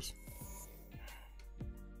 4 of us.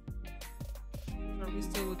 Are we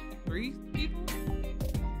still with 3 people?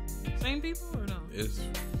 Same people or no? It's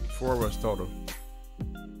 4 of us total.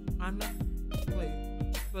 I'm not. Wait,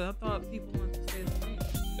 but I thought people wanted to stay the same.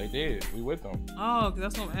 They did. We with them. Oh, cause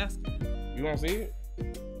that's what I'm asking. You want to see it?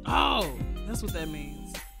 Oh, that's what that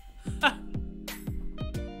means.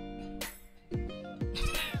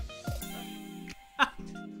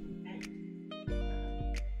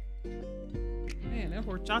 Man, that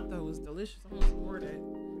horchata was delicious. I want some more of that.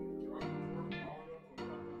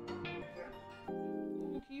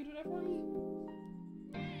 Ooh, can you do that for me?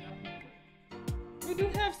 We do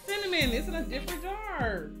have cinnamon. It's in a different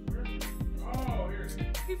jar. Oh, here. I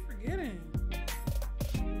keep forgetting.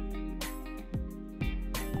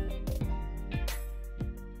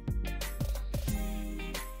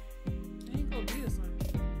 Ain't gonna be the same.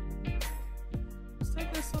 It's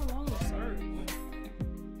taking so long to serve.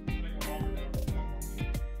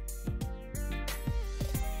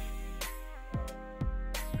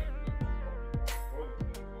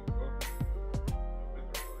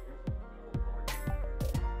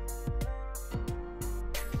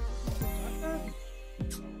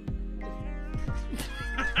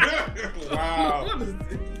 Wow.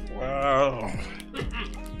 Wow.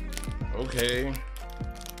 Okay.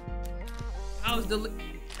 I was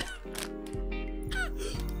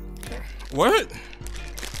What?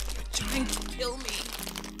 trying to kill me.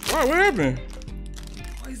 Why? What happened?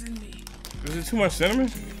 Poison me. Is it too much cinnamon?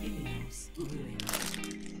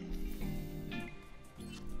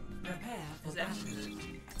 Prepare for Is that- battle.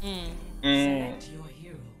 Mm. Select your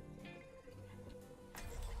hero.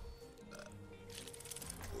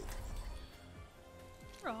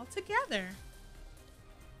 We're all together.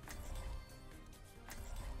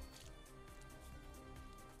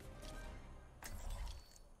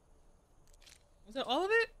 Was that all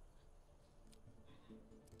of it?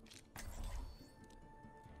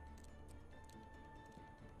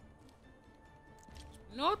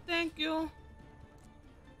 No, thank you.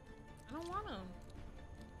 I don't want them.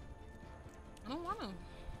 I don't want them.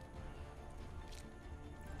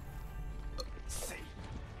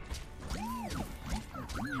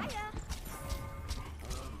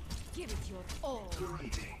 Give it your all.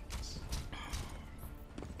 Greetings.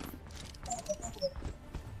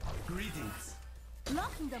 Greetings.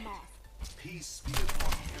 Knocking them off. Peace be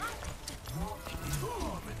upon you. Walk in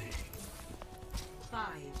harmony. 5,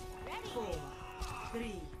 4,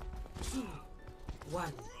 3, 2,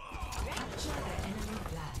 1. Capture the enemy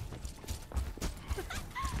flag.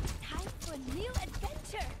 Time for new adventure.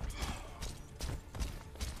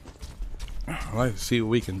 I like to see what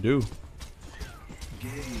we can do.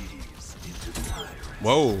 Gaze into the iris.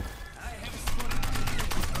 Whoa.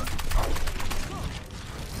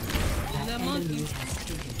 That monkey.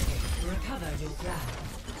 Recover your flag.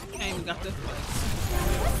 I ain't even got this place.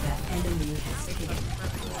 The enemy has taken.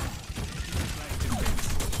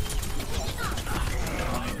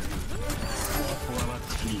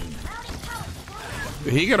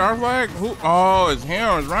 Did he get our flag? Who? Oh, it's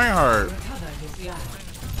him. It's Reinhardt. I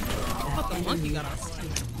thought the monkey got our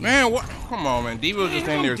flag. Man, what? Come on, man. Diva was just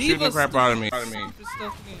in there shooting the crap out of me. Stupid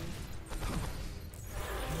stuff again.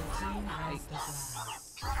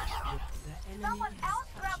 Someone else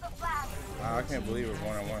grab the flag. Wow, I can't believe it's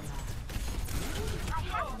 1-on-1. I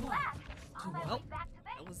have a flag. On my way back to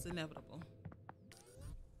That was inevitable.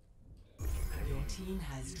 Your team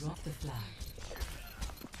has dropped the flag.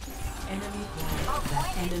 Enemy flag.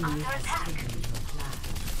 The enemy has taken your flag.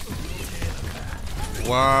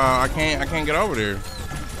 Wow, I can't get over there.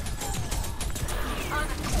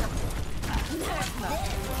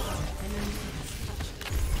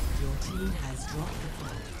 Your team has dropped the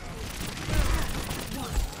flag.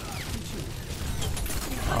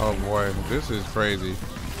 Oh boy, this is crazy.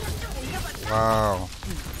 Wow.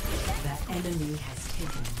 The enemy has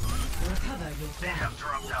taken. Recover your flag.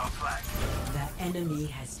 The enemy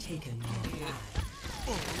has taken your flag.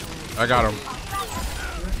 I got him.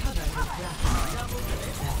 Recover your flag.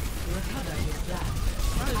 Recover your flag.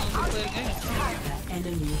 The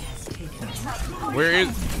enemy has taken. Where is?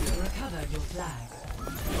 Recover your flag.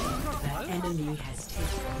 The enemy has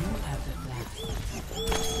taken. You have the flag.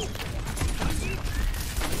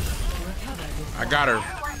 Recover your flag. I got her.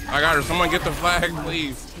 I got her. Someone get the flag,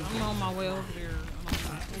 please. I'm on my way over there.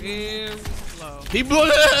 Very slow. He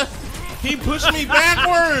pushed me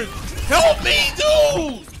backwards. Help me,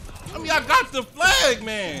 dude. I mean, I got the flag,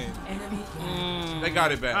 man. They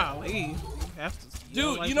got it back. Golly. You have to.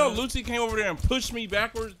 Dude, like you know that. Lucy came over there and pushed me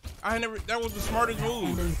backwards. That was the smartest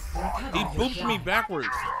move. He booped me backwards.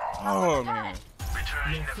 Oh man.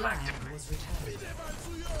 Your flag was returned.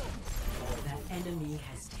 The enemy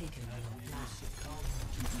has taken your flag.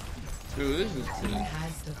 Dude, this is Team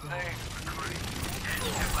has the flag.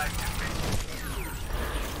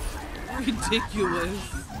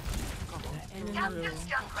 Ridiculous. The enemy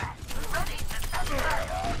Junkrat. Ready to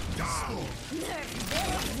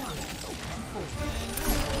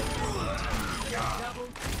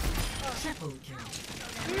triple kill.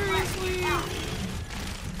 Seriously?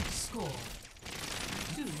 Score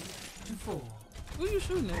 2-4. Who you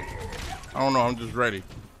shooting at? I don't know. I'm just ready.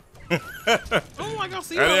 Oh my God,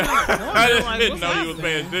 see, I like, didn't what's know you was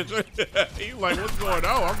paying happening? attention. He was like, what's going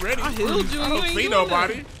on? I'm ready. I healed you. I and you don't ain't see doing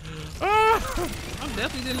nobody. it. I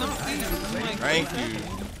definitely did not see you. I'm like, Thank what's you.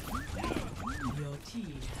 happening? Your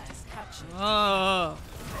team has captured.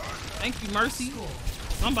 Thank you, Mercy.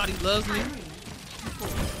 Somebody loves me.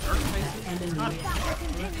 Enemy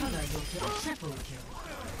recover your kill. Triple kill.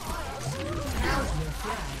 Your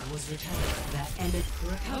flag was returned. The enemy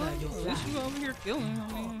recover your At flag. least you over here killing. I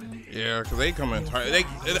mean, Yeah, because they coming.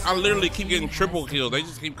 I literally keep getting triple kills. They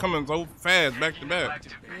just keep coming so fast back to back.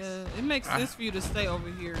 yeah, it makes sense for you to stay over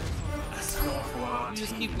here. You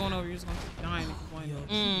just keep going over. You're just gonna keep dying and keep Your going.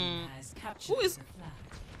 team has captured Who is- the flag.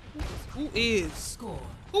 Who is? Score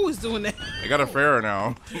Who is doing that? They got a Pharaoh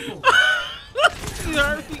now. You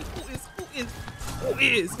heard me? Who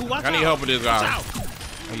is? Who? Watch I need out. help with this Watch guy. out.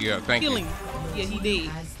 Yeah, thank Kill you. him. Yeah, he did.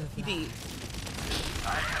 He did.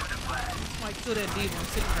 Like, kill that diva. I'm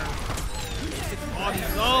sick of her. Sick of all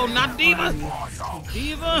these. Oh, not diva.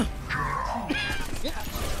 Diva.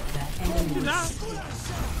 You not?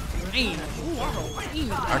 Damn. Ooh, I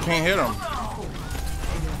can't hit him. Oh,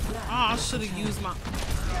 I should have used my.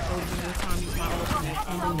 This time, use my ultimate.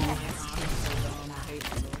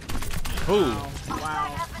 Who?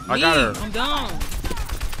 Wow. I got her. I'm done.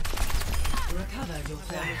 recover your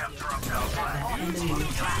flag.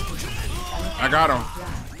 I got him.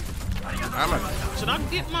 Should I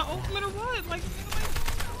get my ultimate or what? Like,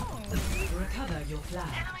 Recover your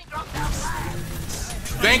flag.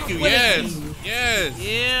 Thank you. Yes. Yes.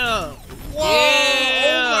 yeah. Whoa.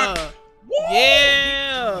 Yeah.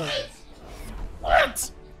 Yeah.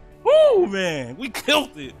 What? Woo, man. We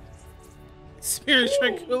killed it. Spirit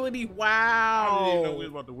tranquility. I didn't Wow. even know we was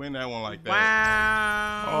about to win that one like that.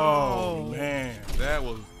 Wow. Oh, man. That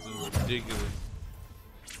was ridiculous.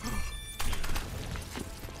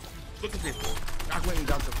 Look at this. I went and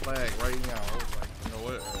got the flag right now. I was like, you know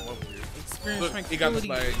what? Experience Look, he got the tranquility.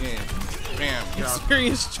 flag again. Bam. Get out.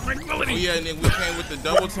 Experience Oh, tranquility. yeah, and then we came with the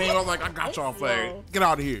double team. I was like, I got y'all flag. Get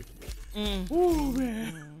out of here. Mm. Ooh,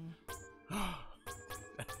 man.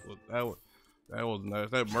 That was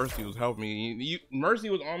nuts. That Mercy was helping me. Mercy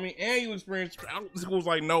was on me, and you experienced. It was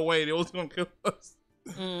like no way they was gonna kill us.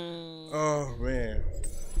 Oh man.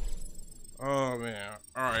 Oh man.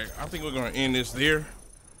 All right, I think we're gonna end this there.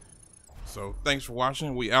 So thanks for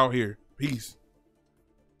watching. We out here. Peace.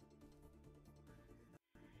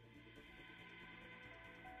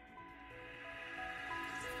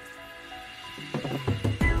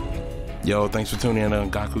 Yo, thanks for tuning in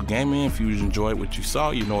on Gaku Gaming. If you enjoyed what you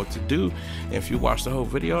saw, you know what to do. And if you watched the whole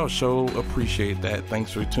video, I'll sure appreciate that.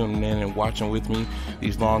 Thanks for tuning in and watching with me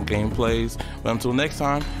these long gameplays. But until next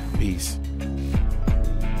time, peace.